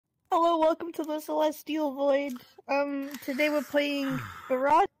Hello, welcome to the Celestial Void. Today we're playing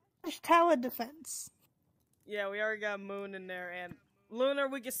Barrage Tower Defense. Yeah, we already got Moon in there, and Lunar,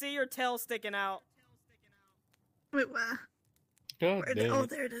 we can see your tail sticking out. Wait, where? God damn. Oh,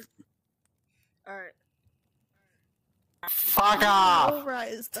 there it is. Alright. Fuck off! I'll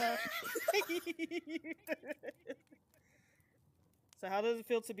rise that. So how does it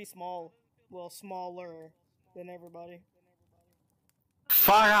feel to be small? Well, smaller than everybody.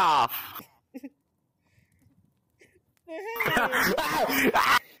 Fuck off!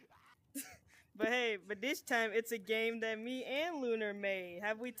 But this time it's a game that me and Lunar made.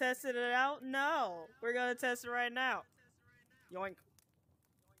 Have we tested it out? No. We're gonna test it right now. Yoink.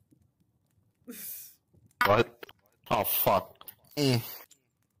 What? Oh fuck. This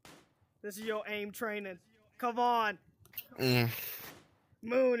is your aim training. Come on. Moon,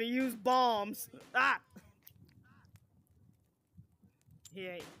 and use bombs. Ah! He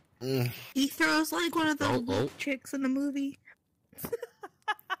ain't. He throws like one of the chicks in the movie.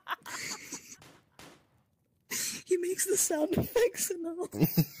 He makes the sound effects and all.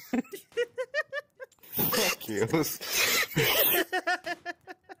 Fuck you.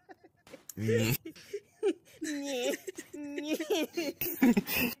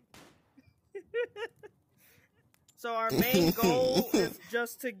 So our main goal is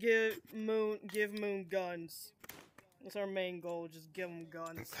just to give Moon guns. That's our main goal, just give him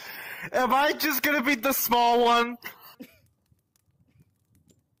guns. Am I just gonna be the small one?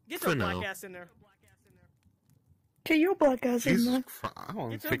 Get your black ass in there. Get your black ass in there. I don't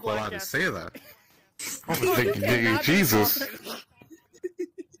Get your think we're allowed black to ass. say that. I don't think Jesus.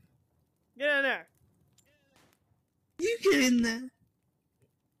 Get in there. You get in there.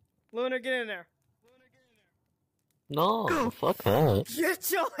 Lunar, get in there. No, Go. fuck that.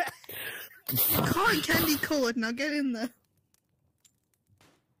 Get your ass. Cotton candy colored, now get in there.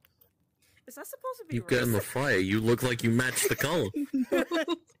 Is that supposed to be You get in the racist? fire, you look like you match the color.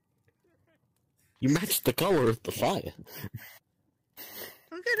 You match the color of the fire.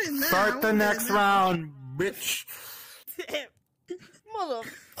 I'll get in there. Start the next round, bitch.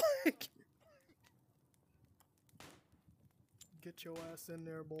 Motherfucker. Get your ass in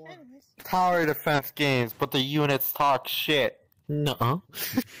there, boy. Tower defense games, but the units talk shit. Nuh-uh.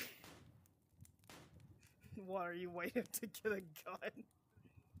 What, are you waiting to get a gun?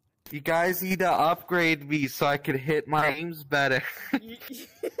 You guys need to upgrade me so I can hit my aims better. We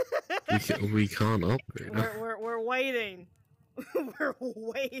can't upgrade. We're waiting. We're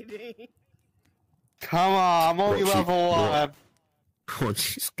waiting. Come on, I'm only What, level what? 1. Oh,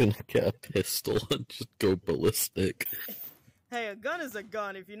 she's gonna get a pistol and just go ballistic. Hey, a gun is a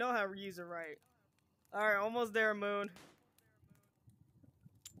gun if you know how to use it right. Alright, almost there, Moon.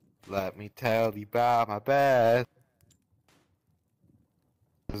 Let me tell you about my best.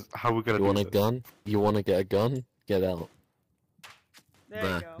 How we gonna You do want a this? gun? You want to get a gun? Get out. There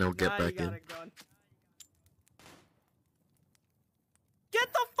Nah, you go. now get you back got in. a gun.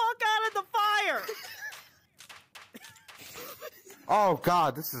 Get the fuck out of the fire! Oh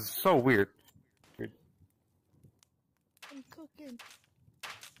god, this is so weird. I'm cooking.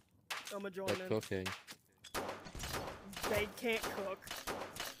 I'ma join They're in. cooking. They can't cook.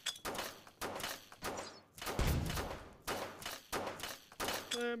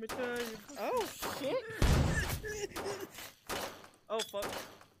 Let me tell you. Oh shit! Oh fuck!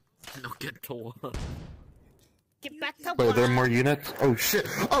 No, get to one. Get back to Wait, are there work. more units? Oh shit!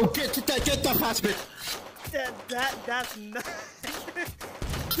 Oh, get the hospital! That's not.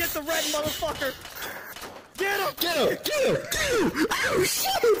 Get the red motherfucker! Get him! Get him! Get him! Get him! Oh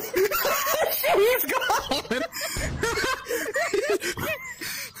shit! He's gone!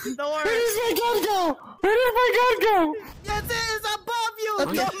 Don't worry. Where does my gun go? Where does my gun go? Yes, it is above you! Up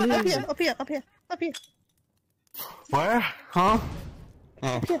here. Up here. Where? Huh? Oh.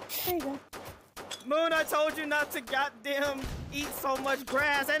 Up here. There you go. Moon, I told you not to goddamn eat so much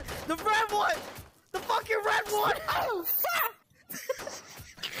grass, and the red one! The fucking red one! Oh, fuck!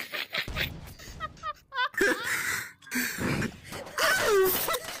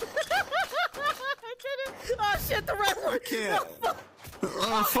 Oh shit, the red one! can't.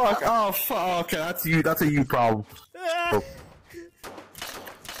 Oh fuck! Oh fuck! Okay, that's you. That's a you problem. Oh.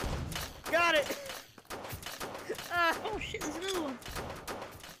 Got it! Oh shit, there's another one.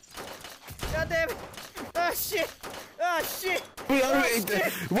 God damn it! Oh shit! Oh shit!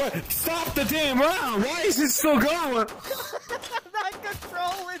 What? Stop the damn round! Why is it still going? I'm not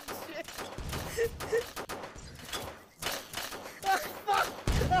controlling shit! Oh fuck!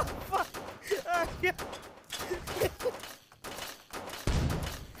 Oh fuck! Oh yeah!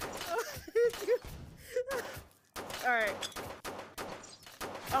 Alright.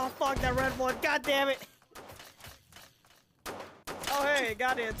 Oh, fuck that red one. God damn it. Oh, hey,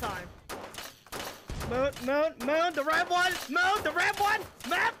 got it in time. Moon, the red one. Moon, the red one.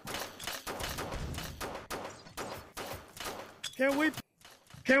 Map. Can we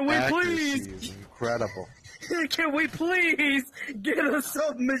please? Is incredible. Can we please get a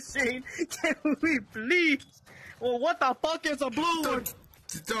submachine? Can we please? Well, what the fuck is a blue one?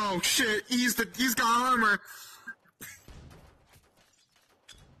 Oh shit! He's got armor.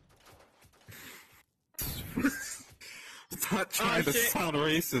 It's not trying to sound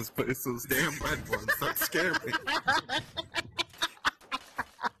racist, but it's those damn red ones that scare me.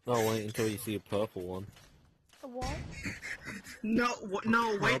 Oh, wait until you see a purple one. A what?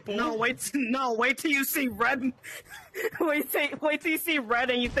 Wait till you see red. wait till you see red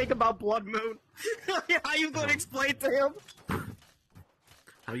and you think about Bloodmoon. How you gonna explain to him?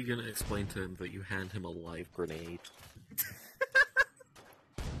 How are you gonna explain to him that you hand him a live grenade?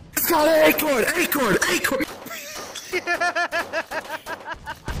 It's got an acorn!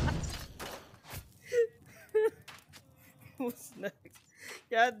 What's next?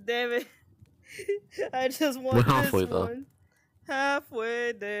 God damn it. I just want We're halfway this though. one.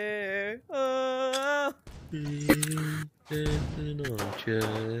 Halfway there. Oh.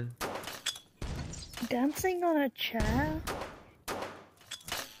 Dancing on a chair?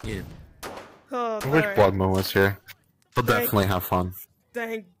 Yeah. Oh, I wish alright. Bloodmoon was here. We'll definitely have fun.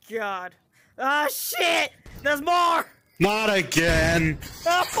 Thank God. Ah, shit! There's more! Not again!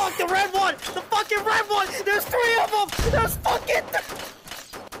 Ah, fuck the red one! The fucking red one! There's 3 of them! There's fucking...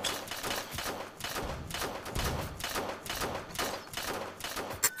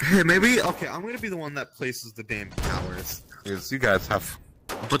 Hey, maybe, okay, I'm gonna be the one that places the damn towers. Because you guys have...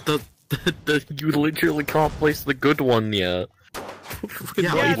 But you literally can't place the good one yet.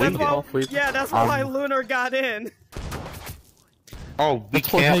 Yeah, that's why Lunar got in. Oh, we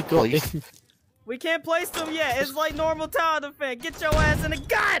can't place... We can't place them yet. It's like normal tower defense. Get your ass in the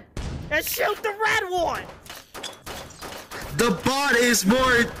gun and shoot the red one. The bot is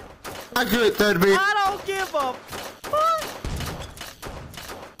more accurate than me. I don't give a fuck.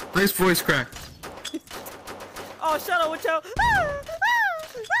 Nice voice crack. Oh, shut up with your...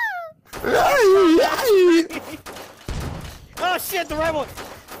 Oh shit, the red one.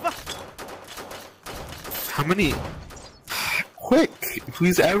 How many... Quick,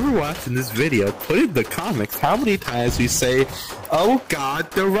 who's ever watching this video, put in the comments how many times we say, oh god,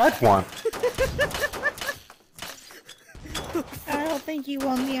 the red one. I don't think you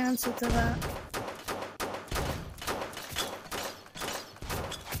want the answer to that.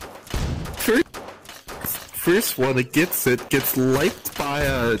 First one that gets it gets liked by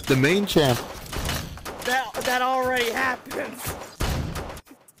the main champ. That already happens.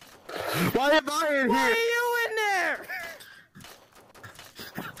 Why am I in Why here? are you in there?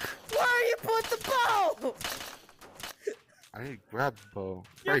 Where you put the bow? I grabbed the bow.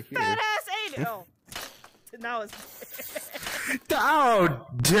 Your Right fat here. ass ate it. Oh, now it's. How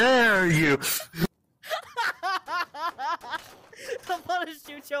dare you! I'm gonna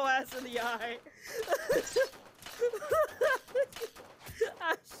shoot your ass in the eye.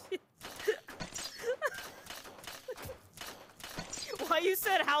 Ah, shit. Why you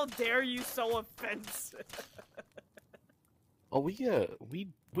said how dare you so offensive? Oh, we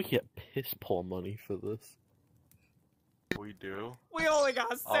get piss poor money for this. We do? We only got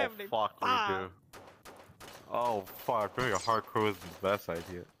Oh 75. fuck, we do. Oh fuck, maybe a hardcore is the best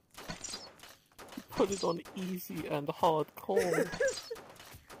idea. Put it on easy and hardcore.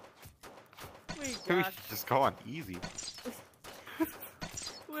 We We got. should just go on easy.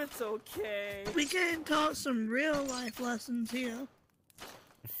 It's okay. We getting taught some real life lessons here.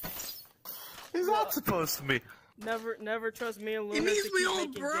 It's not supposed to be. Never trust me and Lunar. It means to we keep all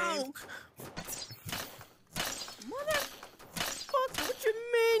making broke. Motherfucker, what you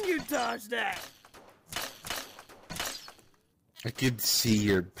mean you dodged that? I can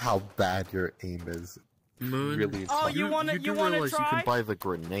see how bad your aim is. Moon. Really. Oh, you do wanna realize try? you can buy the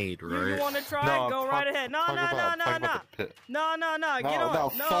grenade, right? You wanna try? No, Go right ahead. No. talk about the pit. No. Get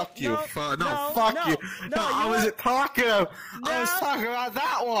on. No, fuck you. Fuck you. No, I wasn't talking. I was talking about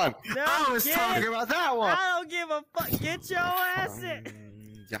that one. No, I was talking about that one. I don't give a fuck. Get your ass in.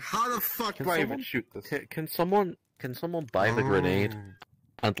 Yeah, how the fuck Can do I even someone- shoot this? Can someone buy the grenade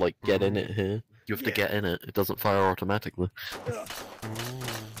and like get in it here? You have to get in it. It doesn't fire automatically.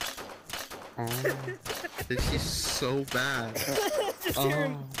 This is so bad. Just hear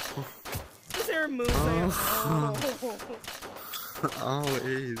him move. Oh, it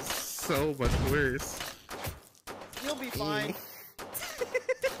is so much worse. You'll be fine.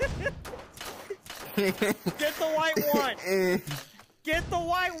 Get the white one. Get the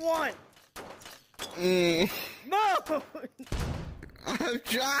white one! No! I'm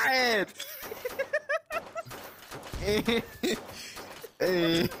trying!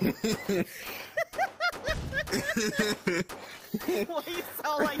 Why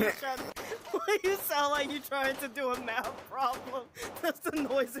you sound like you're trying to do a math problem? That's the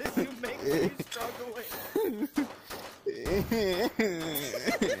noises you make when you struggling.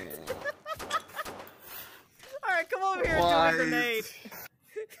 Alright, come over here and do the grenade.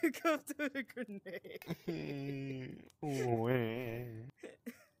 Come do the grenade.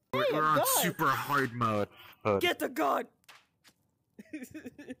 We're on super hard mode. Get the gun!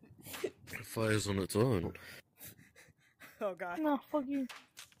 It fires on its own. Oh god. No, fuck you.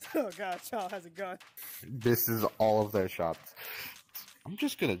 Oh god, child has a gun. This is all of their shots. I'm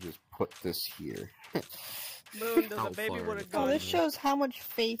just gonna put this here. Moon, there's a I'll baby fire with a it. Oh, gun. this shows how much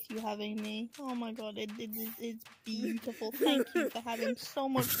faith you have in me. Oh my god, it's beautiful. Thank you for having so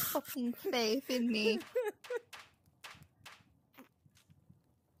much fucking faith in me.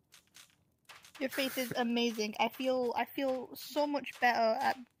 Your faith is amazing. I feel so much better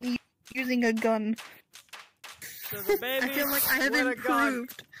at using a gun. There's a baby I feel like I have with a gun.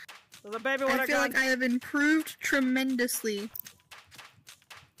 improved. There's a baby with I a feel gun. like I have improved tremendously.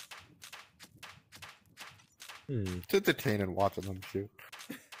 It's entertaining watching them shoot.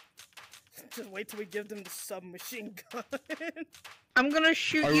 Just wait till we give them the submachine gun. I'm gonna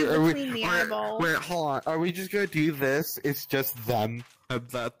shoot you between the eyeballs. Wait, hold on. Are we just gonna do this? It's just them. And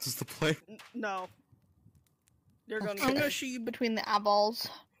that's just the play. No. You're gonna. I'm gonna shoot you between the eyeballs.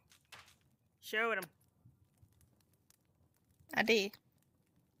 Shoot him. I did.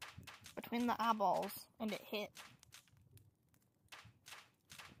 Between the eyeballs, and it hit.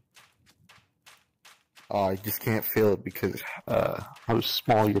 Oh, I just can't feel it because how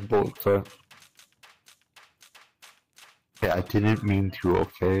small your bullets are. Yeah, I didn't mean to,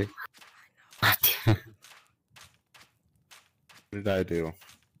 okay? What did I do?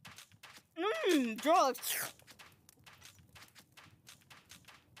 Drugs.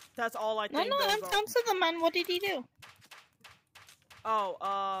 That's all I think. No, answer the man. What did he do? Oh,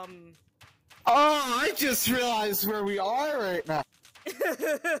 Oh, I just realized where we are right now.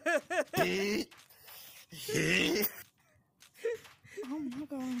 Oh my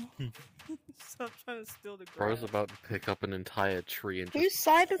god. Stop trying to steal the grass. Bro's about to pick up an entire tree and Whose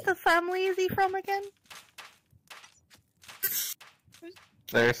side of the family is he from again?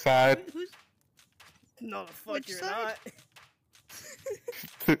 Their side. Who's? No, the fuck Which you're side?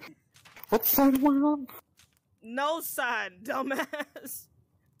 What side am I on? not. No side, dumbass.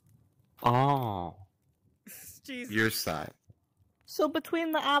 Oh, Jesus. your side. So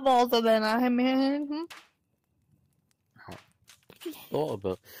between the eyeballs and then I mean, thought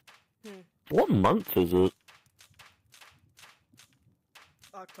about. Hmm. What month is it?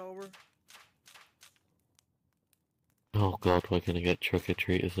 October. Oh god, we're gonna get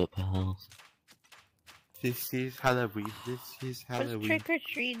trick-or-treaters at the house. This is Halloween. This is what's Halloween. trick or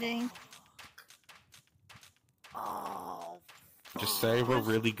treating? Oh. Just say we're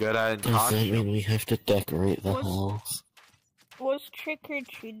really good at it. Does that mean we have to decorate the What's- house? What's trick or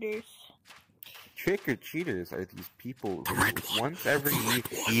treaters? Trick or treaters are these people who once every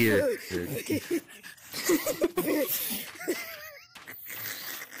year.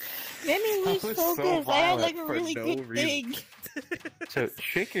 Made me lose was focus. so I had like violent a for really no good reason. thing. So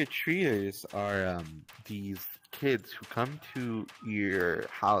trick or treaters are these kids who come to your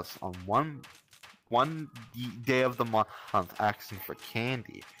house on one day of the month asking for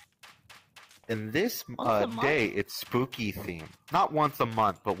candy. And this Once a month? day, it's spooky themed. Not once a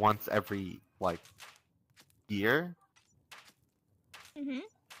month, but once every year. Mm-hmm.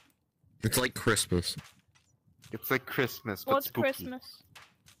 It's like Christmas. It's like Christmas, but What's spooky. Christmas?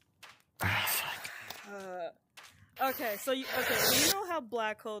 Okay, so you know how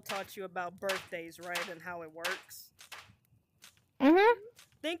BlackHole taught you about birthdays, right, and how it works? Mm-hmm.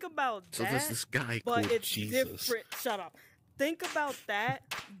 Think about So that, there's this guy but called it's Jesus. different. Shut up. Think about that,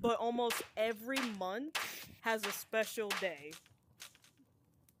 but almost every month has a special day.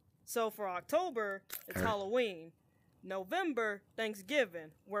 So for October, it's Okay. Halloween. November,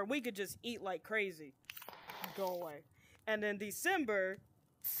 Thanksgiving, where we could just eat like crazy. Go away. And then December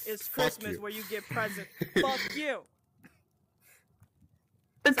is Christmas, you. where you get presents. Fuck you.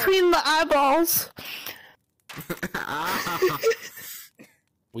 Between the eyeballs.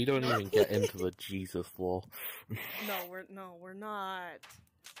 We don't even get into the Jesus lore. No, we're not.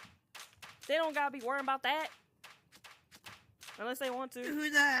 They don't gotta be worrying about that. Unless they want to.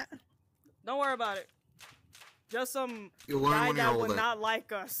 Who's that? Don't worry about it. Just some You learn guy when you're that would older. not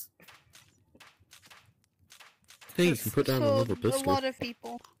like us. Hey, you can put down So, another a pistol. lot of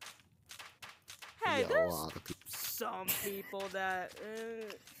people. Hey, Yeah, a there's lot of people. some people that,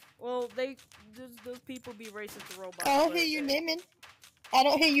 well, those people be racist to robots. I don't but, hear you naming. I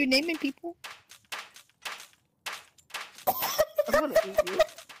don't hear you naming people. I'm gonna eat you.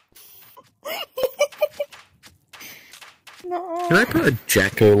 No. Can I put a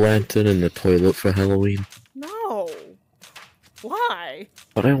jack-o'-lantern in the toilet for Halloween? No. Why?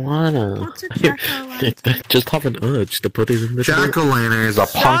 But I wanna. What's a jack-o'-lantern? Just have an urge to put it in the toilet. Jack-o'-lantern is a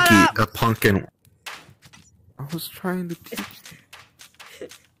Shut up! pumpkin. I was trying to teach.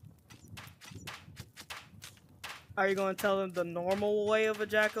 Are you gonna tell them the normal way of a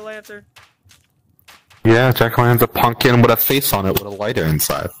jack-o'-lantern? Yeah, jack-o'-lantern's a pumpkin with a face on it with a lighter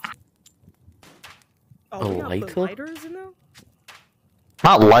inside. Oh, we gotta put lighter? lighters in there?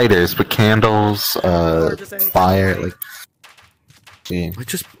 Not lighters, but candles, Or just anything fire, light? like. Yeah.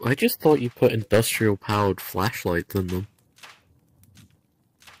 I just thought you put industrial-powered flashlights in them.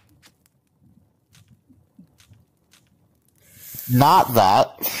 Not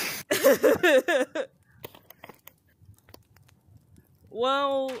that.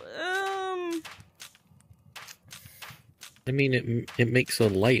 Well, I mean, it makes a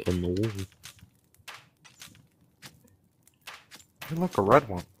light on the wall. Hey, look, a red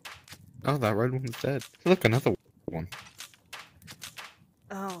one. Oh, that red one's dead. Look, another one.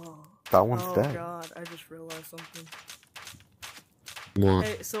 oh. That one's Oh dead. god, I just realized something. What?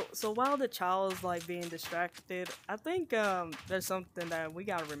 Hey, so while the child is like being distracted, I think there's something that we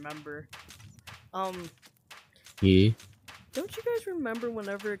gotta remember. Yeah. Don't you guys remember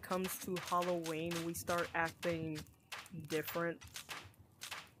whenever it comes to Halloween, we start acting different?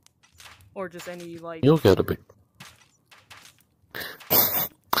 Or just any like You'll get a bit.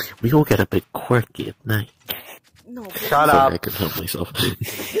 We all get a bit quirky at night. no, but Shut Sorry, up. I can help myself.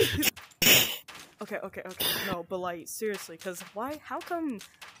 Okay. No, but like seriously, cause why? How come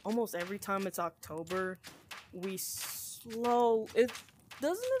almost every time it's October, we slow? It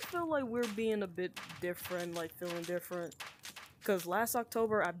doesn't it feel like we're being a bit different, like feeling different? Cause last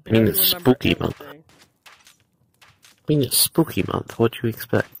October I barely it's remember spooky month. everything. I mean, it's spooky month. What do you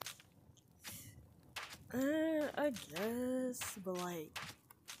expect? I guess, but like,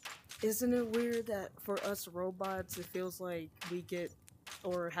 isn't it weird that for us robots, it feels like we get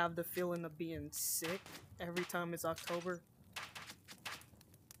or have the feeling of being sick every time it's October?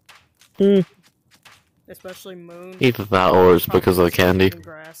 Hmm. Especially Moon. Either that or it's Probably because of the starts candy. eating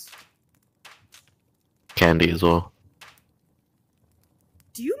grass. Candy as well.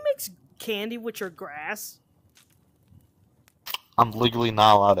 Do you mix candy with your grass? I'm legally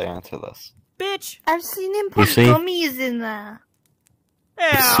not allowed to answer this. Bitch! I've seen him You put see? gummies in there.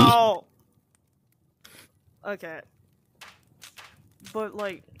 see? Ew! Okay. But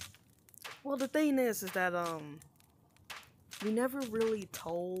like, well, the thing is that we never really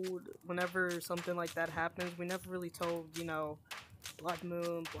told, whenever something like that happens, we never really told, you know,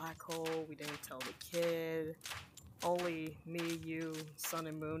 Bloodmoon, BlackHole, we didn't tell the kid. Only me, you, Sun,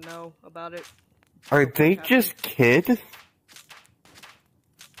 and Moon know about it. Are they Happened. just kid?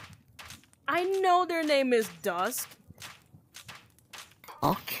 I know their name is Dusk.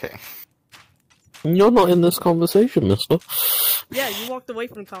 Okay. You're not in this conversation, mister. Yeah, you walked away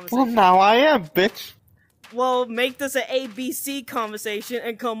from the Well, conversation. now I am, bitch. Well, make this an ABC conversation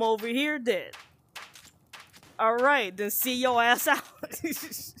and come over here then. Alright, then see your ass out.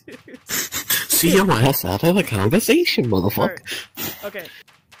 See your ass out of the conversation, motherfucker. Alright, okay.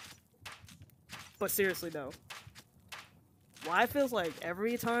 But seriously though, why it feels like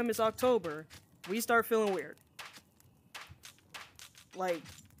every time it's October, we start feeling weird. Like,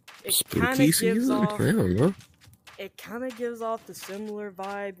 it kind Spooky of gives season? off. I don't know. It kind of gives off the similar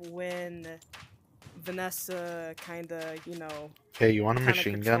vibe when Vanessa kind of, you know, Okay, you want a kind of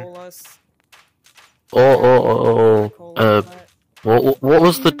machine gun? control us. Oh. Black hole and all that. What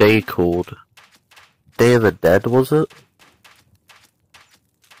was the day called? Day of the Dead, was it?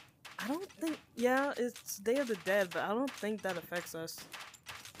 I don't think. Yeah, it's Day of the Dead, but I don't think that affects us.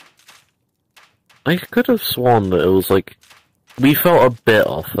 I could have sworn that it was like we felt a bit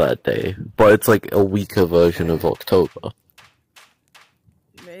off that day, but it's like a weaker version of October.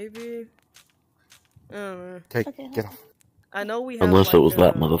 Maybe. I don't know. Okay, Okay, get off. I know we have. Unless like, it was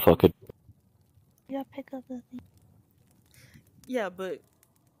that motherfucker. Yeah, pick up the thing. Yeah, but.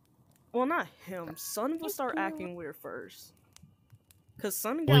 Well, not him. Sun will start acting weird first. Because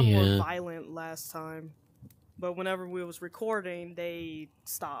Sun got more yeah. violent last time. But whenever we was recording, they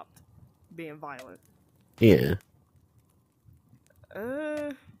stopped being violent. Yeah.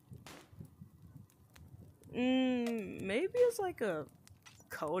 Maybe it's like a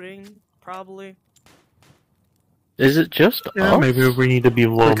coding, probably. Is it just Yeah, us? maybe we need to be a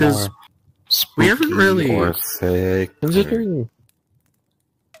little Because more we haven't spooky really or sick. considering.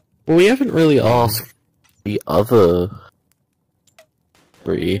 Well, we haven't really asked the other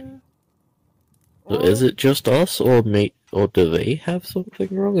three. So is it just us, or do they have something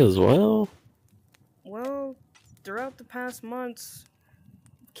wrong as well? Well, throughout the past months,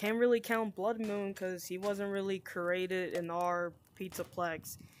 can't really count Bloodmoon because he wasn't really created in our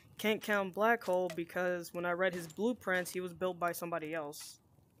Pizzaplex. Can't count BlackHole because when I read his blueprints, he was built by somebody else.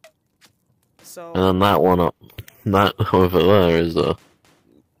 So And then that one up, that over there is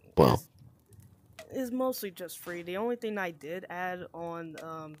well, is mostly just free. The only thing I did add on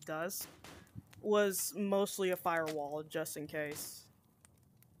Dusk was mostly a firewall just in case.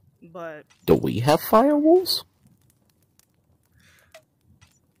 But do we have firewalls?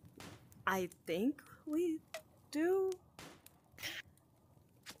 I think we do.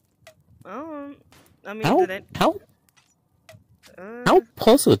 I mean, How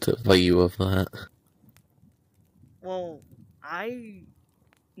positive are you of that? Well, I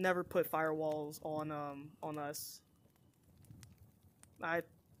never put firewalls on us. I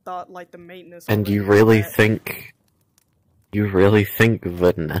thought like the maintenance. And you really think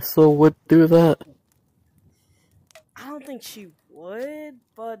Vanessa would do that? I don't think she would,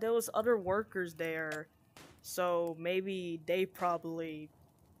 but there was other workers there, so maybe they probably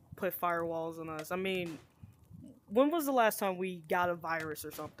put firewalls on us. I mean, when was the last time we got a virus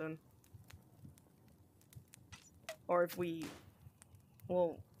or something? Or if we...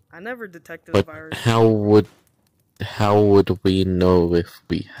 Well, I never detected a virus. How would we know if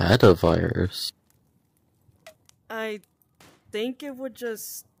we had a virus? I think it would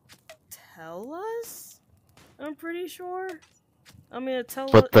just tell us? I'm pretty sure. I mean, it tell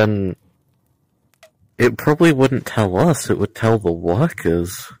us... But then... it probably wouldn't tell us, it would tell the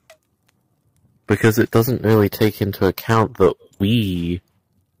workers. Because it doesn't really take into account that we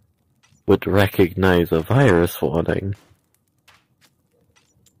would recognize a virus warning.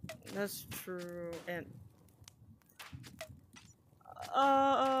 That's true, and...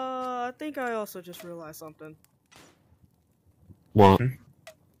 I think I also just realized something. What?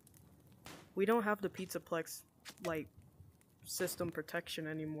 We don't have the Pizzaplex, like, system protection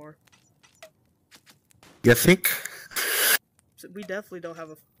anymore. You think? So we definitely don't have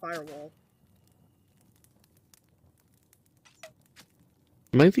a firewall.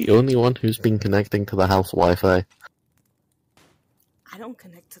 Am I the only one who's been connecting to the house Wi-Fi? I don't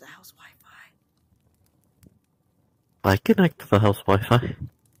connect to the house Wi-Fi. I connect to the house Wi-Fi.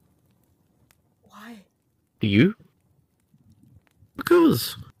 Why? Do you?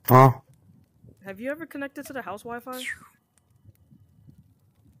 Because... Oh. Have you ever connected to the house Wi-Fi?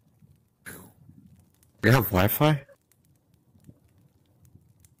 You have Wi-Fi?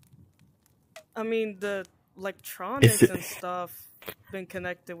 I mean, the electronics and stuff been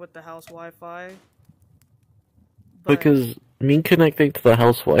connected with the house Wi-Fi. Because me connecting to the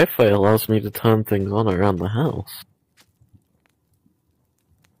house Wi-Fi allows me to turn things on around the house.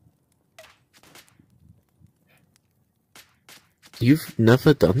 You've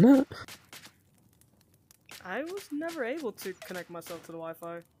never done that? I was never able to connect myself to the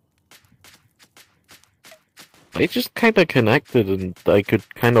Wi-Fi. I just kinda connected and I could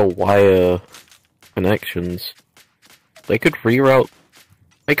kinda wire connections. I could reroute.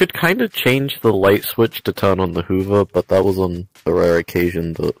 I could kinda change the light switch to turn on the Hoover, but that was on the rare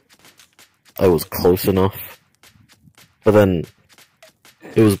occasion that I was close enough. But then,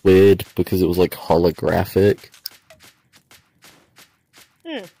 it was weird because it was like holographic.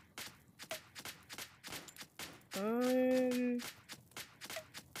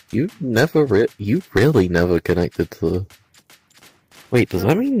 You really never connected to the... Wait, does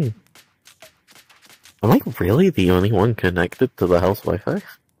that mean... Am I really the only one connected to the house Wi-Fi?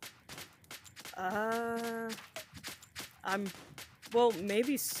 Well,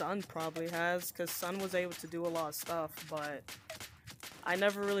 maybe Sun probably has, because Sun was able to do a lot of stuff, but I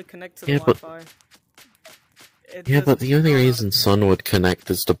never really connect to the Wi-Fi. Yeah, but the only reason Sun would connect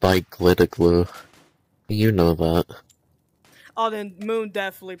is to buy glitter glue. You know that. Oh, then Moon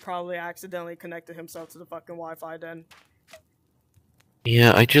definitely probably accidentally connected himself to the fucking Wi-Fi then.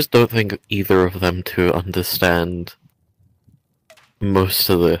 Yeah, I just don't think either of them two understand most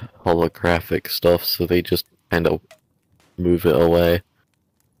of the holographic stuff, so they just kind of move it away.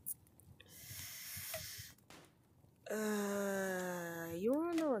 You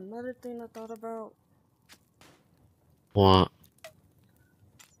wanna know another thing I thought about? What?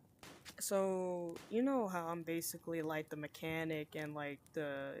 So, you know how I'm basically like the mechanic and like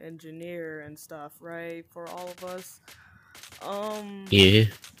the engineer and stuff, right? For all of us. Yeah.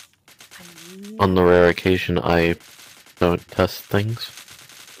 I on the rare occasion I don't test things.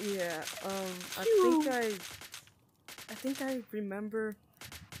 Yeah, I think I remember.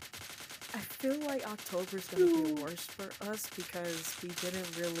 I feel like October's gonna be worse for us because we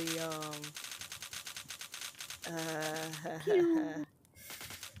didn't really,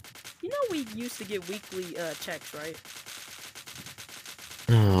 you know we used to get weekly, checks, right?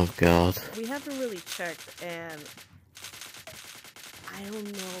 Oh god. We haven't really checked, and I don't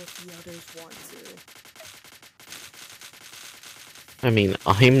know if the others want to. I mean,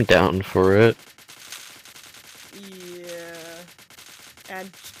 I'm down for it. Yeah.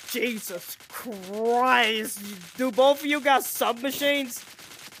 And Jesus Christ, do both of you got submachines?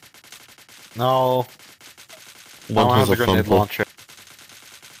 No. One I has have a a grenade fumble. launcher.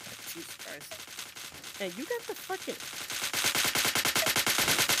 Jesus Christ. Hey, you got the fucking...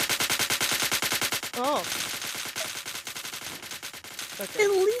 Oh. Okay. At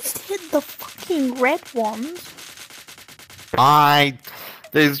least hit the fucking red ones.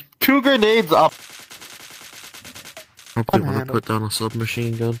 There's 2 grenades up. I do want to put down a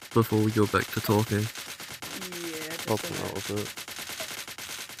submachine gun before we go back to talking. Yeah, Help them out with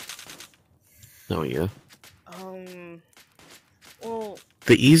it. Oh yeah. Well...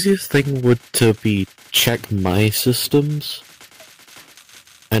 The easiest thing would to be check my systems,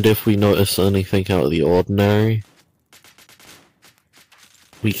 and if we notice anything out of the ordinary,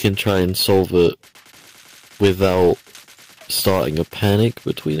 we can try and solve it without starting a panic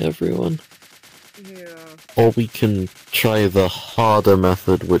between everyone. Yeah. Or we can try the harder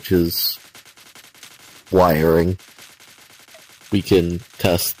method, which is wiring. We can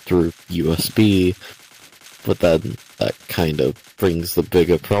test through USB, but then that kind of brings the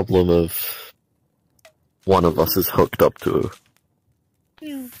bigger problem of one of us is hooked up to.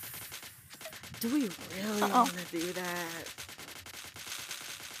 Do we really want to do that?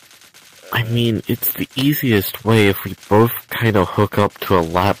 I mean, it's the easiest way. If we both kind of hook up to a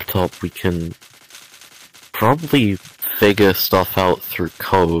laptop, we can probably figure stuff out through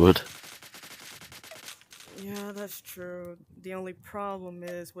code. Yeah, that's true. The only problem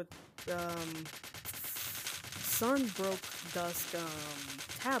is with, Sun broke Dusk,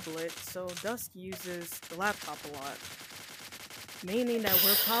 tablet, so Dusk uses the laptop a lot. Meaning that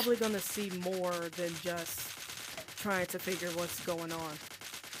we're probably gonna see more than just trying to figure what's going on.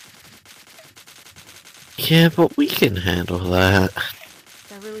 Yeah, but we can handle that.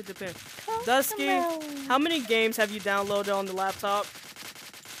 That really depends. Dusky, how many games have you downloaded on the laptop?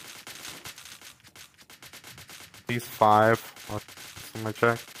 At least 5. Let me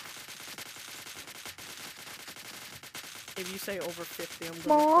check. If you say over 50, I'm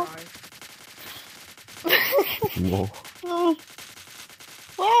gonna cry. More.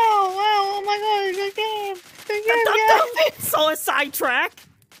 Wow, oh my god, good game. Good game, guys. So a sidetrack?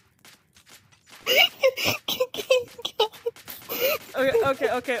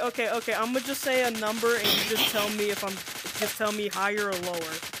 Okay. I'm gonna just say a number and you just tell me if just tell me higher or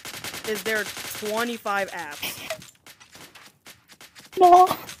lower. Is there 25 apps? No.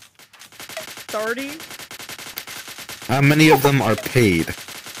 30? How many of them are paid?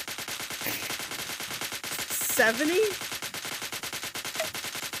 70?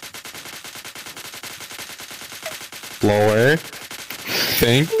 Lower.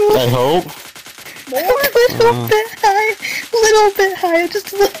 Think. I hope. More? Little bit higher,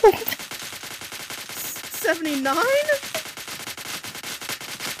 just a little bit. 79?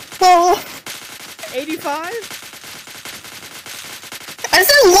 Oh. 85? I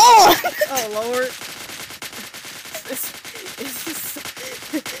said lower! Oh, lower.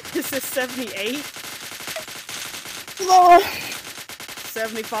 Is this 78? Lower.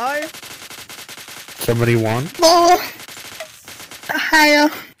 75? 71. Lower. Higher.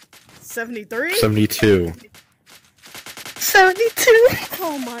 73? 72. 72.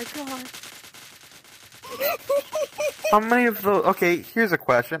 Oh my god. How many of those? Okay, here's a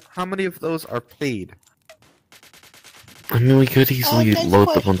question. How many of those are paid? I mean, we could easily next load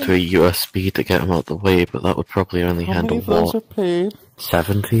them question. onto a USB to get them out of the way, but that would probably only handle what? paid?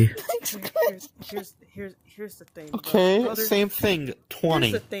 70? Here's the thing. Okay, brother. same thing. 20.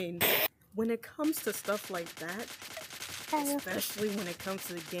 Here's the thing. When it comes to stuff like that, especially when it comes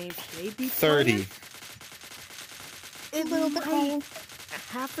to the games they be 30. playing, A little bit higher.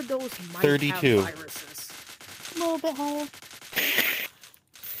 half of those might 32. have viruses. A little bit higher.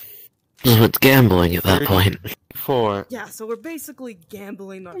 So it's gambling at that point. 4. Yeah, so we're basically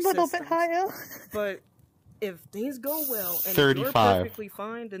gambling our A little bit systems. higher. But if things go well and if 35. you're perfectly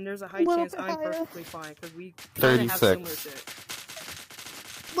fine, then there's a high Little chance bit I'm higher. perfectly fine because we kinda have 36. similar shit.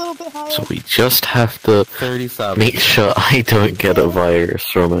 A little bit higher. So we just have to 37. make sure I don't get a virus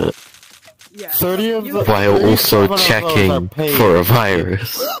from it. Yeah. 30 of you- the While 37 also of those are checking paid. for a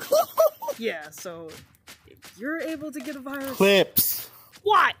virus. Yeah, so if you're able to get a virus. Eclipse.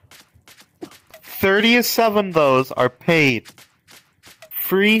 What? 37 of those are paid.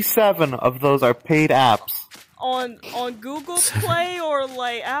 37 of those are paid apps. On Google Play or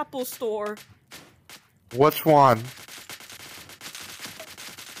like Apple Store? Which one?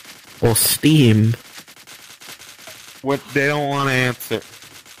 Or Steam. What they don't want to answer.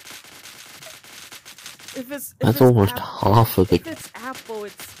 If That's it's almost Apple, half of if the. it's Apple,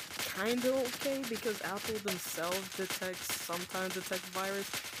 it's kind of okay because Apple themselves sometimes detect virus.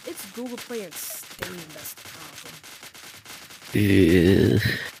 It's Google Play and Steam that's the problem.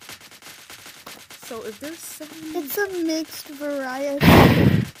 So if there's 70... It's a mixed variety.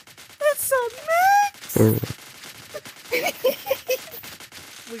 It's a mix!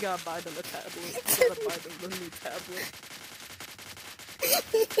 We gotta buy them a tablet. We gotta buy them a new tablet.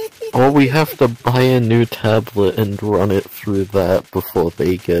 Or we have to buy a new tablet and run it through that before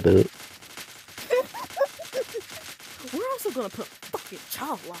they get it. We're also gonna put fucking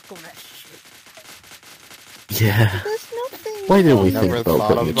child lock on that shit. Yeah. There's nothing Why didn't we wrong think Never about thought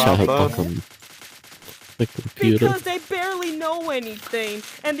putting a about child that. lock on the computer? Because they barely know anything,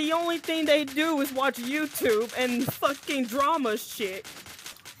 and the only thing they do is watch YouTube and fucking drama shit.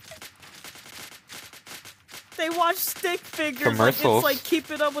 They watch stick figures like it's Commercials. like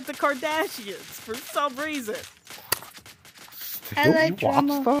Keeping Up with the Kardashians for some reason. I Don't like you watch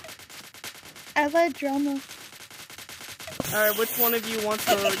drama. stuff? I like drama. Alright, which one of you wants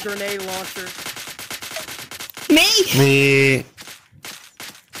the grenade launcher? Me! Me.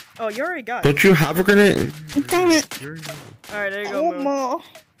 Oh, you already got it. Don't you have a grenade? Damn it! Alright, there you go, Oh Moon.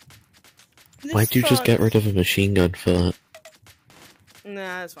 my. Why'd you just get rid of a machine gun for that?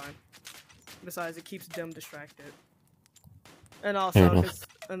 Nah, that's fine. Besides, it keeps them distracted. And Fair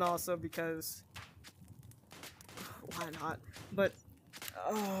also, enough. because... Why not? But...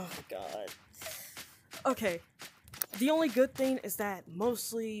 Oh, God. Okay. The only good thing is that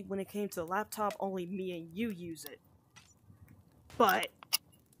mostly when it came to the laptop, only me and you use it. But...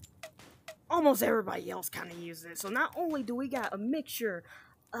 almost everybody else kind of uses it. So not only do we got a mixture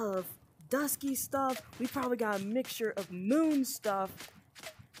of Dusky stuff, we probably got a mixture of Moon stuff.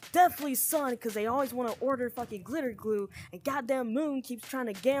 Definitely Sun, because they always want to order fucking glitter glue, and goddamn Moon keeps trying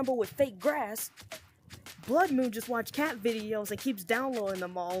to gamble with fake grass. Bloodmoon just watch cat videos and keeps downloading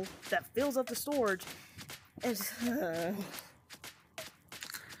them all. That fills up the storage. And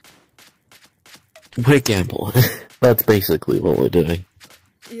We're gambling. That's basically what we're doing.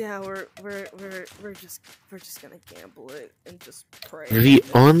 yeah, we're just gonna gamble it and just pray. The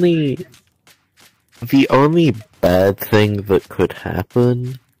only bad thing that could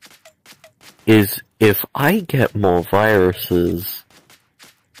happen is if I get more viruses,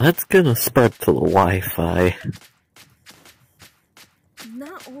 that's gonna spread to the Wi-Fi.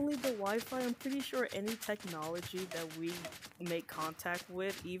 Not only the Wi-Fi, I'm pretty sure any technology that we make contact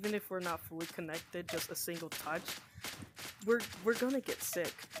with, even if we're not fully connected, just a single touch, we're gonna get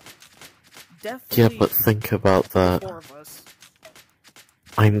sick. Definitely. Yeah, but think about that. 4 of us.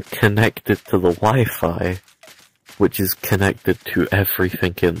 I'm connected to the Wi-Fi, which is connected to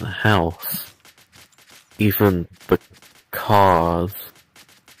everything in the house. Even the cars.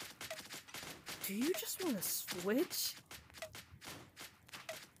 Do you just want to switch?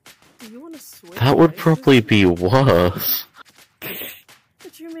 Do you want to switch? That would devices? probably be worse.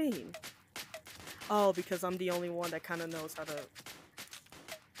 What do you mean? Oh, because I'm the only one that kind of knows how to...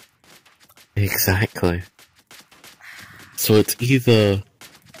 Exactly. So it's either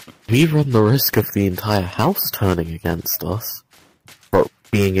we run the risk of the entire house turning against us, but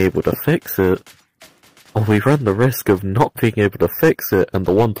being able to fix it, or we run the risk of not being able to fix it, and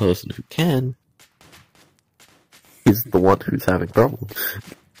the one person who can is the one who's having problems.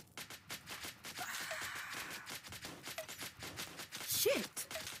 Shit!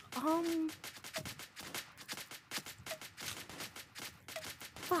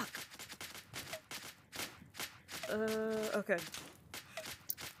 Fuck. Okay.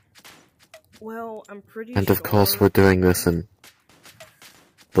 Well, I'm pretty And sure... of course we're doing this in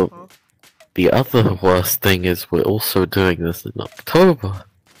the Huh? the other worst thing is we're also doing this in October.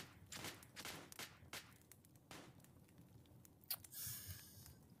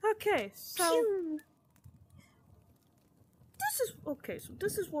 Okay, so...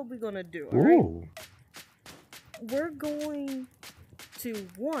 This is what we're gonna do, alright? Ooh. We're going to,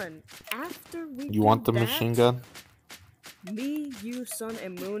 after we You want the do machine that, gun? Me, you, Sun,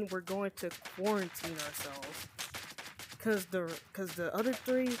 and Moon, we're going to quarantine ourselves. Cause the other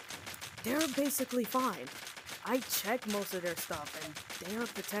 3, they're basically fine. I checked most of their stuff, and they are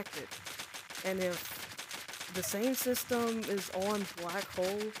protected. And if the same system is on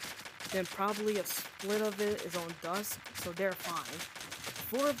BlackHole, then probably a split of it is on Dusk, so they're fine.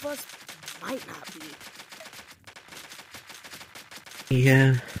 4 of us might not be.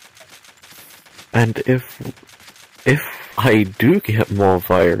 Yeah. And if I do get more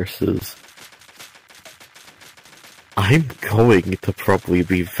viruses, I'm going to probably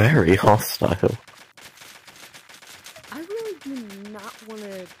be very hostile. I really do not want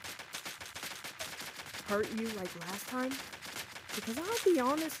to hurt you like last time, because I'll be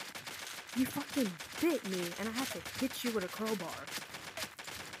honest, you fucking bit me and I had to hit you with a crowbar.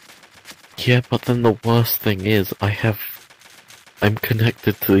 Yeah, but then the worst thing is, I'm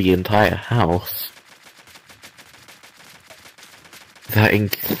connected to the entire house. That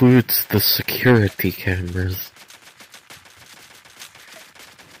includes the security cameras.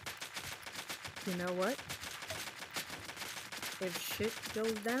 You know what? If shit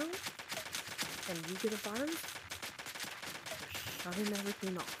goes down and you get a virus, we're shutting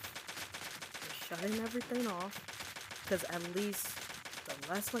everything off. We're shutting everything off, because at least the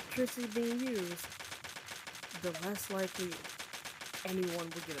less electricity being used, the less likely anyone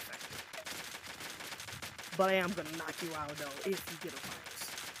would get affected. But I am gonna knock you out though if you get a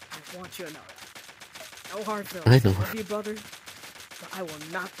virus. I want you to know that. No hard feelings. I know. Love you, brother, but I will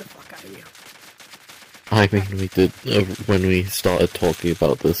knock the fuck out of you. I mean, we did, when we started talking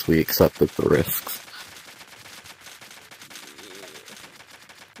about this, we accepted the risks.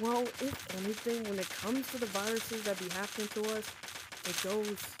 Well, if anything, when it comes to the viruses that be happening to us, it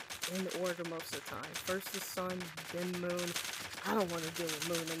goes in order most of the time. First is Sun, then Moon. I don't want to deal with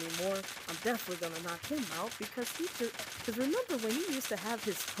Moon anymore. I'm definitely gonna knock him out because because remember when he used to have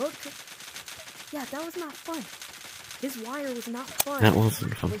his hook? Yeah, that was not fun. His wire was not fun. That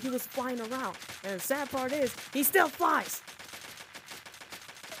wasn't fun. When he was flying around. And the sad part is, he still flies!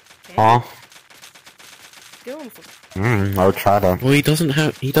 Oh. Kill him for I'll try to. Well, he doesn't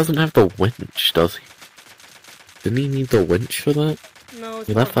have the winch, does he? Didn't he need the winch for that? No, it's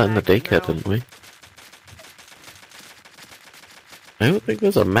We left that in the magnet daycare, now. didn't we? I don't think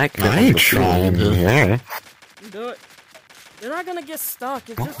there's a magnet on I the trying, floor. yeah. Do it. You're not gonna get stuck.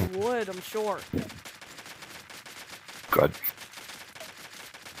 It's just wood, I'm sure. Good.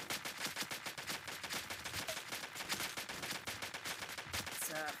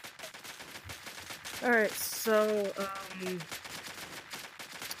 Alright, so,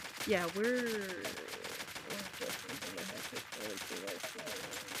 yeah, we're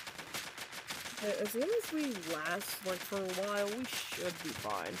as long as we last, like, for a while, we should be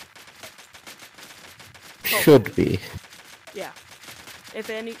fine. Should be. Yeah. If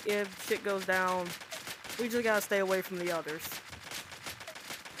shit goes down, we just gotta stay away from the others.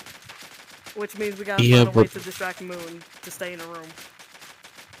 Which means we gotta find a way to distract Moon to stay in a room.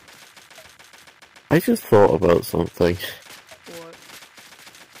 I just thought about something. What?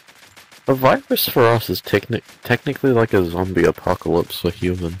 A virus for us is technically like a zombie apocalypse for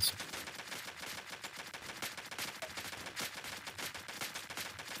humans.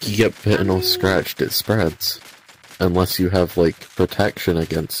 You get bitten or scratched, it spreads. Unless you have, like, protection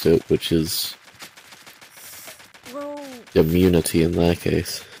against it, which is... Well... immunity in that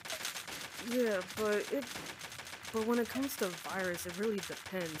case. Yeah, but when it comes to virus, it really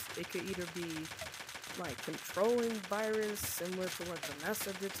depends. It could either be, like, controlling virus, similar to what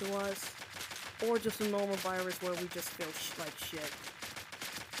Vanessa did to us, or just a normal virus where we just feel like shit.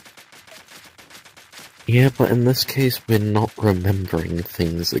 Yeah, but in this case, we're not remembering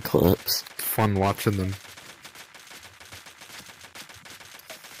things, Eclipse. Fun watching them.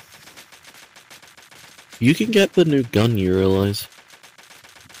 You can get the new gun, you realize?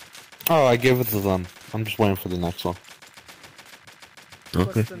 Oh, I gave it to them. I'm just waiting for the next one.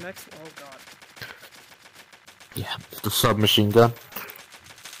 Okay. What's the next one? Oh god. Yeah, the submachine gun.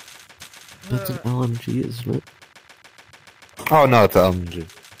 That's an LMG, isn't it? Oh no, it's LMG.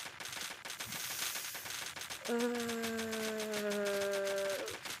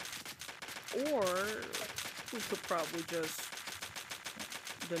 Or we could probably just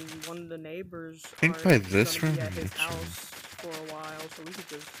one of the neighbors think by this gonna be round, at his it's house for a while, so we could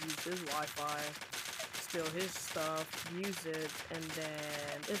just use his Wi-Fi, steal his stuff, use it, and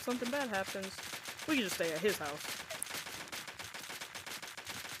then if something bad happens, we can just stay at his house.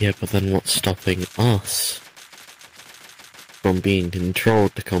 Yeah, but then what's stopping us from being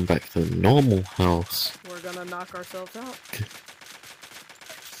controlled to come back to the normal house? We're gonna knock ourselves out. We're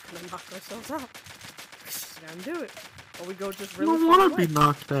just gonna knock ourselves out. We're just gonna do it. Or we go just really I don't far want away. to be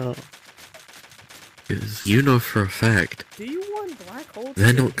knocked out. Because you know for a fact, Do you want BlackHole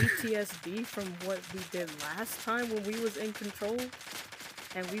Then to don't- get PTSD from what we did last time when we was in control?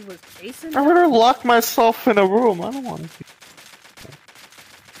 and we was chasing I'm them. gonna lock myself in a room. I don't want to.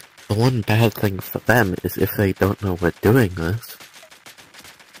 The one bad thing for them is if they don't know we're doing this,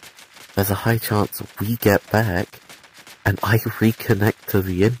 there's a high chance we get back and I reconnect to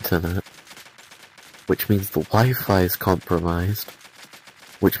the internet, which means the Wi-Fi is compromised,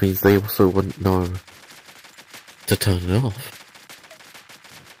 which means they also wouldn't know to turn it off.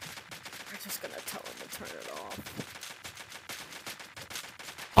 We're just gonna tell them to turn it off.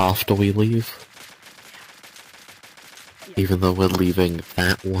 After we leave. Yeah. Even though we're leaving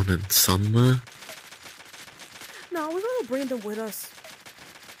that one and Sun there. No, we're gonna bring them with us.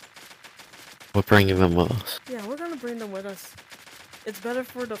 We're bringing them with us. Yeah, we're gonna bring them with us. It's better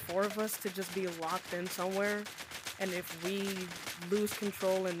for the four of us to just be locked in somewhere, and if we lose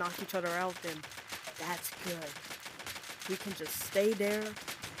control and knock each other out, then that's good. We can just stay there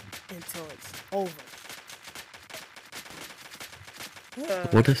until it's over.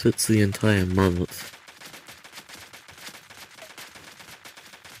 What if it's the entire month?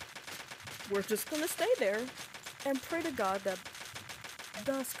 We're just gonna stay there and pray to God that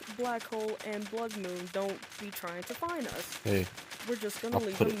Dusk, BlackHole, and Bloodmoon don't be trying to find us. Hey, We're just gonna I'll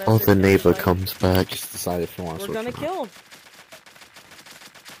leave put a it- message. Oh, the and be neighbor like, comes back. just decide if you want to We're switch. gonna or not.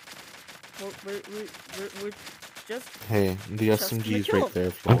 kill him. We're just. Hey, the Just SMG's gonna kill right there.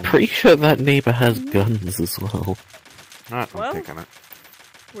 If you I'm want. pretty sure that neighbor has guns as well. Alright, I'm Well- taking it.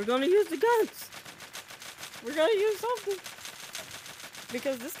 We're gonna use the guns. We're gonna use something.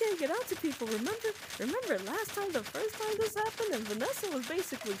 Because this can't get out to people. Remember last time, the first time this happened, and Vanessa was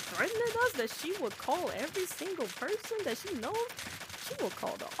basically threatening us that she would call every single person that she knows. She will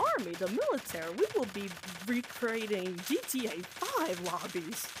call the army, the military. We will be recreating GTA 5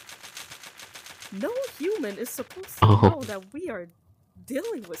 lobbies. No human is supposed to Oh. know that we are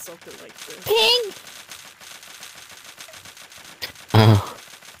dealing with something like this. Ping! Oh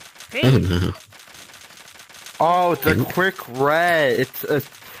Hey, no. Oh, it's a quick red. It's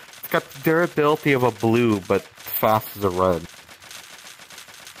got the durability of a blue, but fast as a red.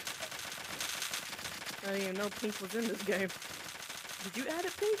 I didn't even know Pink was in this game. Did you add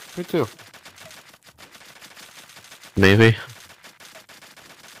it, Pink? Me too. Maybe.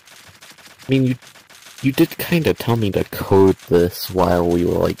 I mean, you did kind of tell me to code this while we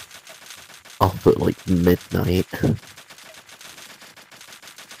were, like, up at, like, midnight.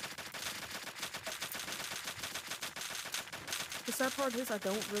 The sad part is I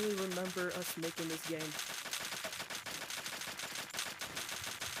don't really remember us making this game.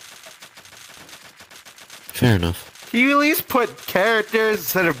 Fair enough. Can you at least put characters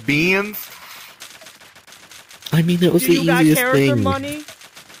instead of beans? I mean, it was Do the you got easiest character thing. money?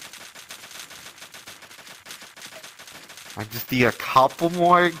 I just need a couple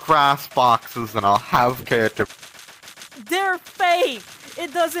more grass boxes and I'll have character. They're fake!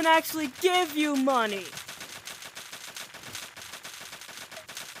 It doesn't actually give you money!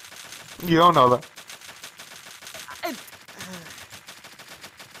 You don't know that.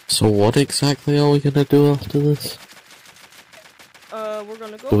 So what exactly are we gonna do after this? We're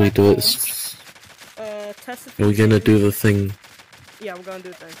gonna go Do we back do home, it? test it. Are we gonna do the thing? Yeah, we're gonna do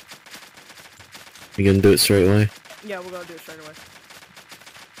the thing. We gonna do it straight away? Yeah, we're gonna do it straight away.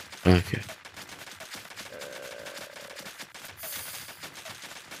 Okay.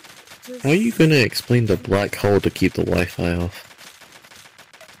 Just... How are you gonna explain the black hole to keep the Wi-Fi off?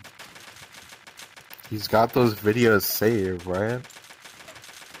 He's got those videos saved, right?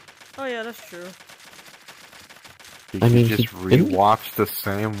 Oh yeah, that's true. You I could mean, just he didn't- rewatch the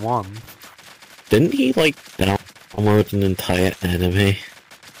same one. Didn't he, like, download an entire anime?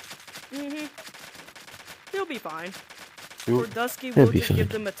 Mm-hmm. He'll be fine. Dude, For Dusky, He'll we'll be just fine. give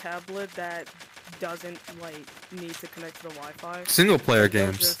them a tablet that doesn't, like, need to connect to the Wi-Fi. single player They'll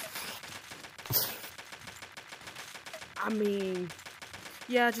games. just- I mean,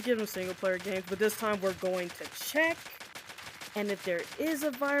 yeah, just give them single player games, but this time we're going to check, and if there is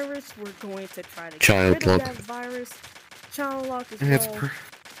a virus, we're going to try to Child get rid lock. of that virus. Child lock as And well.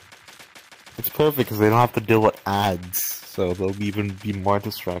 it's perfect because they don't have to deal with ads, so they'll even be more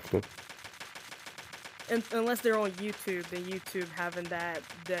distracted. Unless they're on YouTube, then YouTube having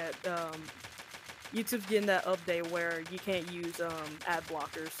YouTube's getting that update where you can't use ad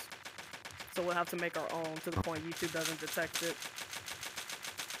blockers. So we'll have to make our own to the point YouTube doesn't detect it.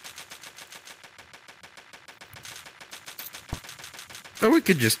 Or we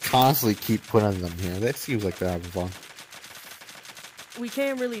could just constantly keep putting them here. That seems like they're having fun. We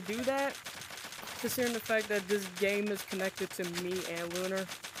can't really do that, considering the fact that this game is connected to me and Lunar.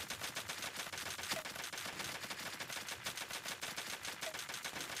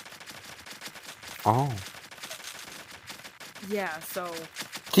 Oh. Yeah, so...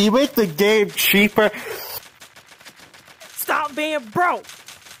 Can you make the game cheaper? Stop being broke!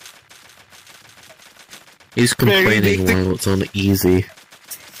 He's complaining while it's on easy.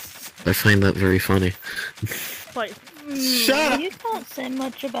 I find that very funny. Like, Shut up! You can't say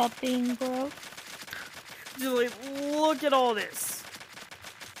much about being broke. you're like, look at all this.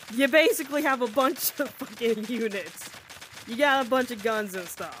 You basically have a bunch of fucking units. You got a bunch of guns and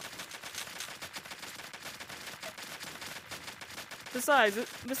stuff. Besides,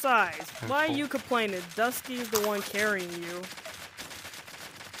 why are you complaining? Dusty's the one carrying you.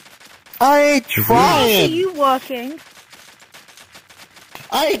 I ain't I see trying! you working.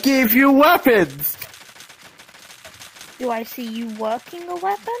 I gave you weapons! Do I see you working a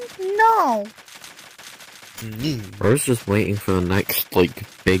weapon? No. I was just waiting for the next, like,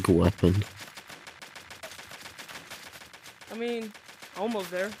 big weapon. I mean,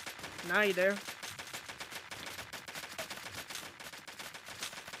 almost there. Now you're there.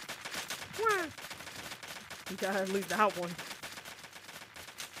 You got at least that one.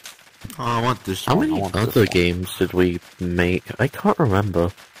 Oh, I want this How one. many I want this other one. games did we make? I can't remember.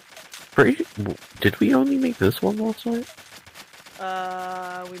 Did we only make this one last night?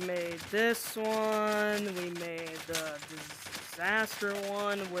 We made this one, we made the disaster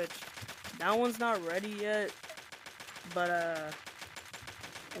one, which, that one's not ready yet, but,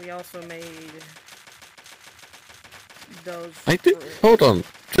 we also made those... Hold on.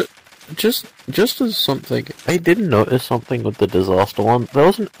 Just as something, I did notice something with the disaster one. There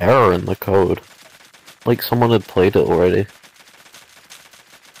was an error in the code. Like someone had played it already.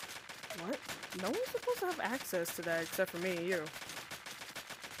 What? No one's supposed to have access to that except for me and you.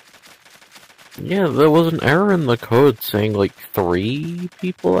 Yeah, there was an error in the code saying like 3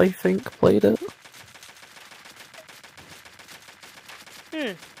 people, I think, played it.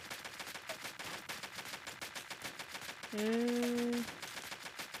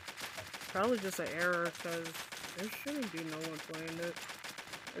 Probably just an error, because there shouldn't be no one playing it.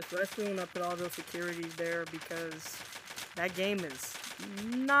 Especially when I put all those securities there, because that game is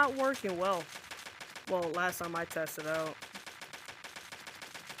not working well. Well, last time I tested out.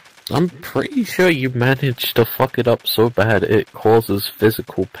 I'm pretty sure you managed to fuck it up so bad it causes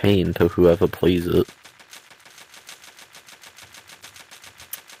physical pain to whoever plays it.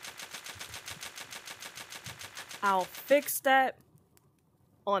 I'll fix that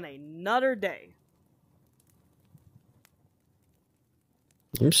on another day.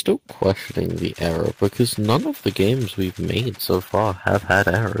 I'm still questioning the error because none of the games we've made so far have had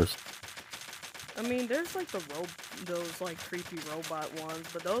errors. I mean, there's like those like creepy robot ones,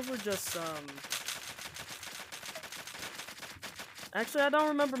 but those were just Actually, I don't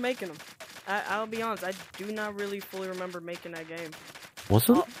remember making them. I'll be honest, I do not really fully remember making that game.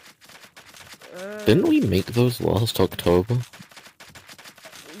 Wasn't? Didn't we make those last October?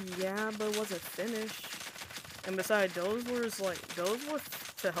 Yeah, but it wasn't finished. And besides, those were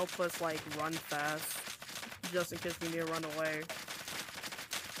to help us like run fast, just in case we need to run away.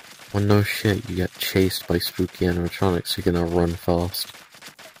 Well, no shit, you get chased by spooky animatronics, you're gonna run fast.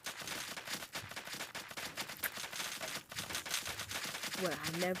 Well,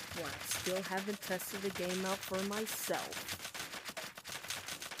 I still haven't tested the game out for myself.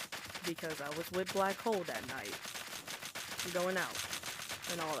 Because I was with BlackHole that night. Going out.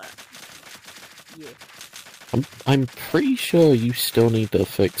 And all that. Yeah. I'm pretty sure you still need to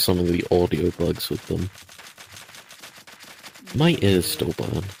fix some of the audio bugs with them. My ears still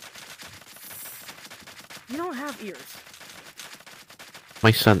burn. You don't have ears.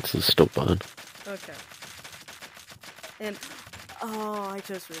 My senses still burn. Okay. And, oh, I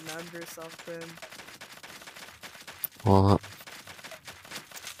just remembered something. What?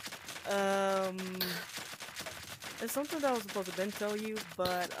 It's something that I was supposed to then tell you,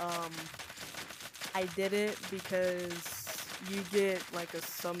 but, I did it because you get, like,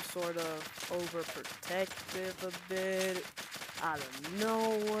 some sort of overprotective a bit out of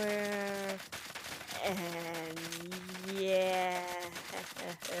nowhere, and yeah.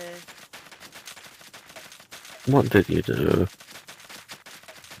 What did you do?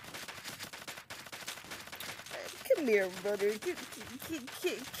 Come here, brother.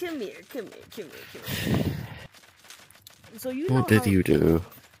 Come here. So you know What did you do?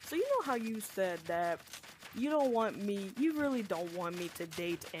 So you know how you said that you really don't want me to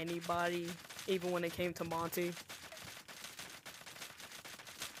date anybody, even when it came to Monty?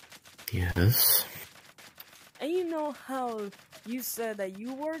 Yes. And you know how you said that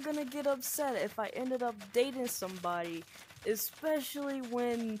you were gonna get upset if I ended up dating somebody, especially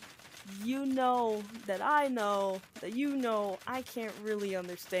when you know that I can't really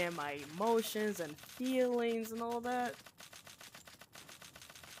understand my emotions and feelings and all that.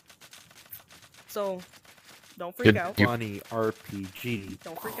 So, don't freak out. Funny RPG.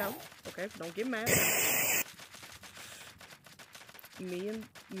 Don't freak out. Okay, don't get mad. Me and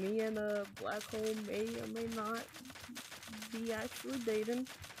BlackHole may or may not be actually dating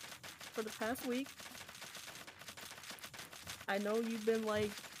for the past week. I know you've been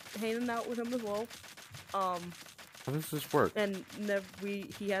like hanging out with him as well. How does this work? And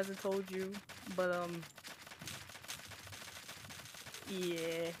he hasn't told you, but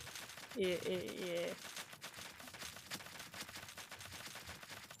yeah.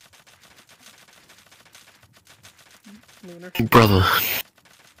 Lunar. Brother,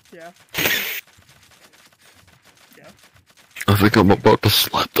 Yeah. I think I'm about to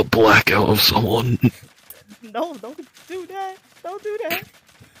slap the black out of someone. No, don't do that. Don't do that.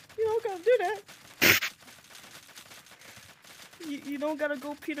 You don't gotta do that. You don't gotta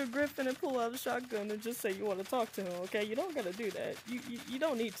go Peter Griffin and pull out a shotgun and just say you want to talk to him, okay? You don't gotta do that. You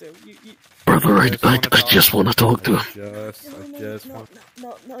don't need to. Brother, I just want to talk to him.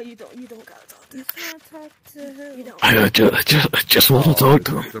 No, you don't gotta talk to him. You can't talk to him. You don't. I just want to talk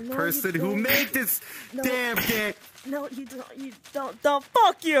to him. The person who made this damn game. No, you don't. Don't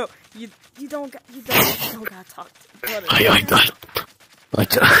fuck you. You don't gotta talk to him.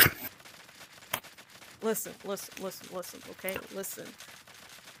 Listen, okay? Listen.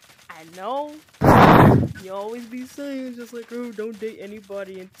 I know you always be saying just like, oh, don't date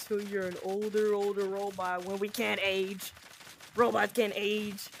anybody until you're an older robot when we can't age. Robots can't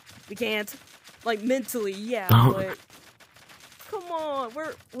age. We can't. Like, mentally, yeah, but come on,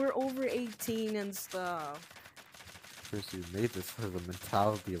 we're over 18 and stuff. The person who made this has the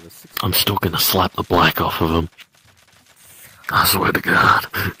mentality of a 16. I'm still gonna slap the black off of him. I swear to God.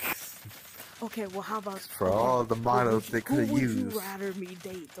 Okay, well, how about for all the models they could use? Who would you rather me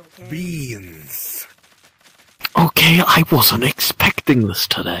date, okay? Beans. Okay, I wasn't expecting this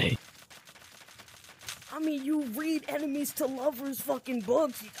today. I mean, you read enemies to lovers fucking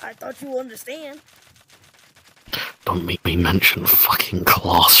books. I thought you understand. Don't make me mention fucking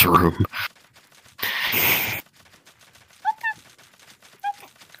classroom.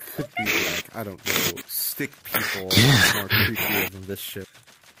 Could be like, I don't know, stick people Yeah. more creepier than this shit.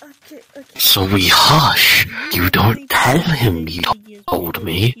 Okay. So we hush. You don't tell him you told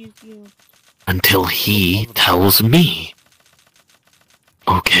me until he tells me.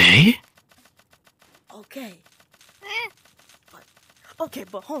 Okay? Okay,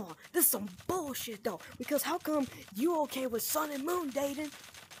 but hold on. This is some bullshit though. Because how come you okay with Sun and Moon dating,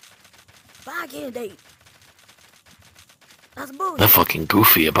 but I can't date? That's bullshit. They're fucking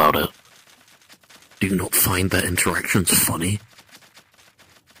goofy about it. Do you not find their interactions funny?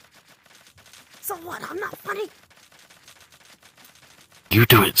 So what? I'm not funny. You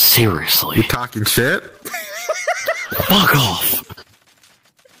do it seriously. Talking shit? Fuck off!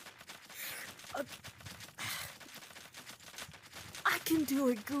 I can do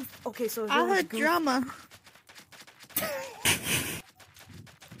it, goof. Okay, so I heard drama.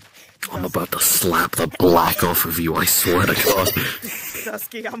 I'm about to slap the black off of you, I swear to God.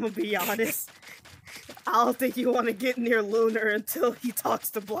 Dusky, I'm gonna be honest. I don't think you want to get near Lunar until he talks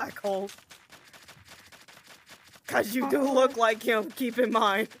to BlackHole. Cause you do look like him, keep in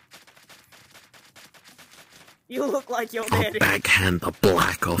mind. You look like your I'll daddy. backhand the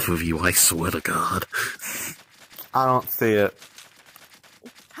black off of you, I swear to God. I don't see it.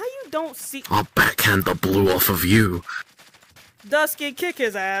 How you don't see? I'll backhand the blue off of you. Dusky, kick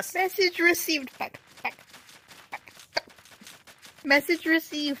his ass. Message received. Back. Message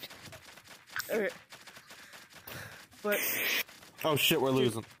received. Alright. But Oh shit, we're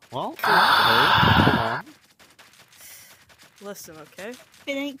losing. Well, okay, hold on. listen, okay?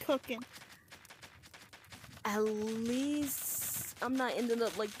 It ain't cooking. At least I'm not ending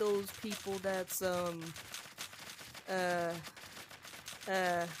up like those people that's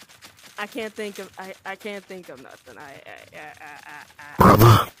I can't think of nothing.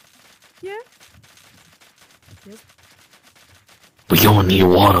 Brother, Yeah. we gonna need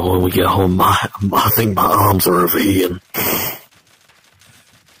water when we get home. I think my arms are overheating.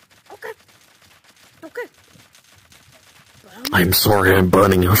 Okay. I'm sorry I'm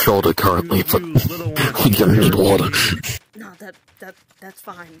burning your shoulder currently, but we gonna need water. No, that's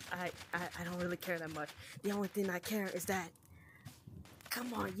fine. I don't really care that much. The only thing I care is that.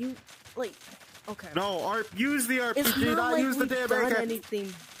 Come on, you like. Okay. No, use the RPG, It's not not like use the we've damn done AK.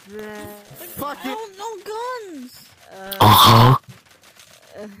 anything bad. Fuck I it. don't know guns. Uh-huh.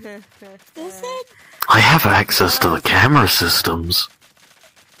 This it? I have access to the camera systems.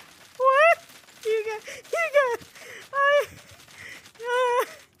 What? You got.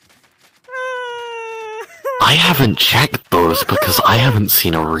 I haven't checked those because I haven't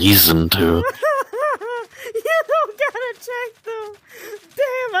seen a reason to.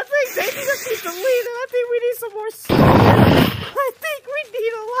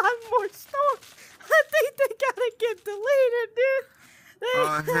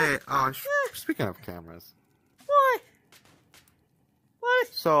 speaking of cameras. What? What?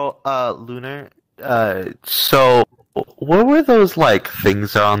 So, Lunar, so, what were those, like,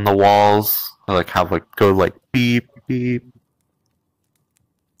 things on the walls? Like, have, like, go, like, beep, beep?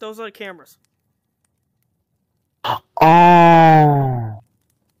 Those are the cameras. Oh!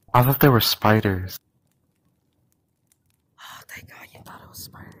 I thought they were spiders. Oh, thank God you thought it was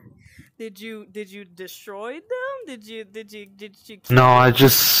spider. Did you destroy them? Did you kill No, them? I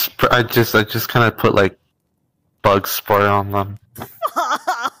just kind of put, like, bug spray on them.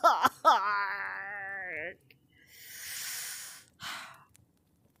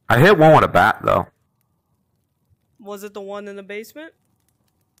 I hit one with a bat, though. Was it the one in the basement?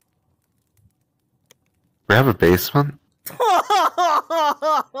 We have a basement?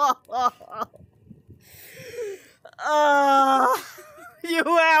 You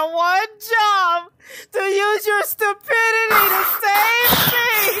had one job to use your stupidity to save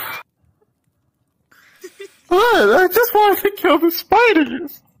me! What? I just wanted to kill the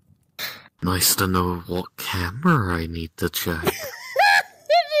spiders! Nice to know what camera I need to check.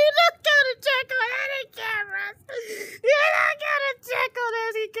 You don't gotta check on any cameras! You don't gotta check on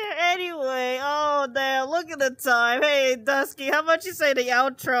any camera! Anyway, oh damn, look at the time. Hey, Dusky, how about you say the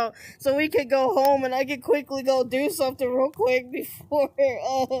outro so we can go home and I can quickly go do something real quick before,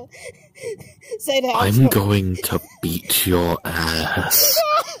 say the outro. I'm going to beat your ass.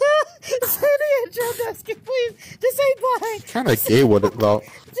 Say the intro, Dusky, please. Just say bye. Kinda gay with it, though.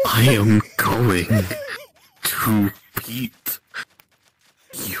 I am going to beat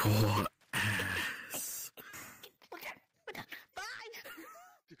your ass.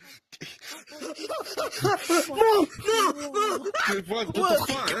 What the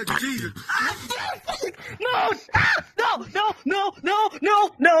fuck? Jesus. No,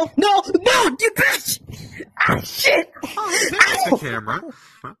 you bitch! Ah, shit! That's the camera.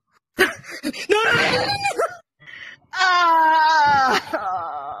 No!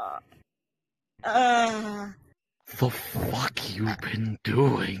 The fuck you been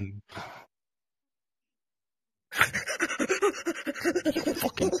doing? You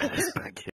fucking ass back here.